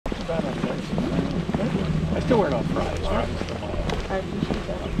I still wear it on Fridays. Fridays are mild. I appreciate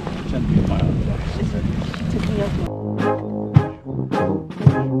that. Tend to be mild. She took me up.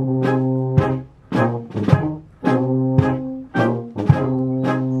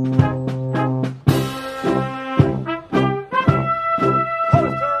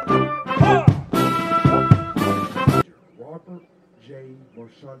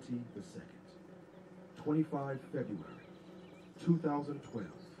 Marshanti II, 25 February 2012.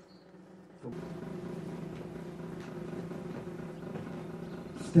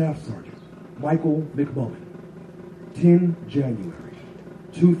 Staff Sergeant Michael McMullen, 10 January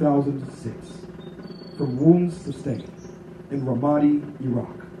 2006, from wounds sustained in Ramadi,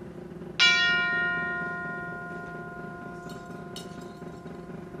 Iraq.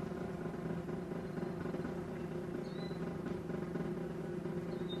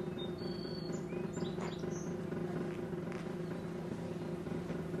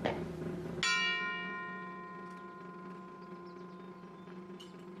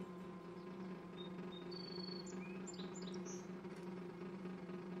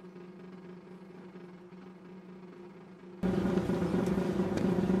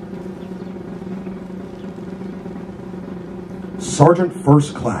 Sergeant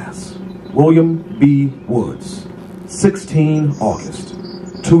First Class William B. Woods, 16 August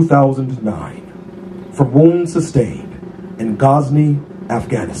 2009, from wounds sustained in Ghazni,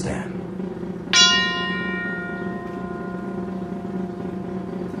 Afghanistan.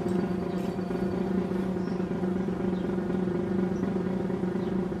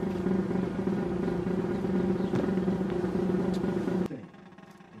 In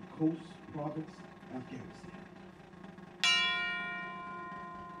Khost Province, Afghanistan.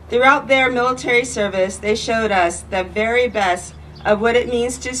 Throughout their military service, they showed us the very best of what it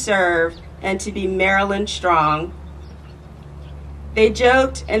means to serve and to be Maryland strong. They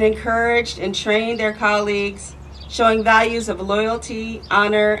joked and encouraged and trained their colleagues, showing values of loyalty,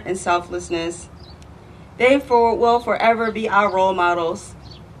 honor, and selflessness. They will forever be our role models.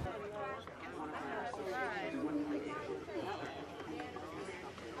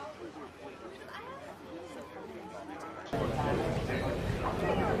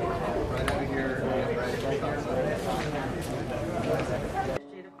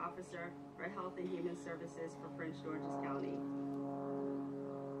 Administrative Officer for Health and Human Services for Prince George's County.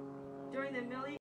 During the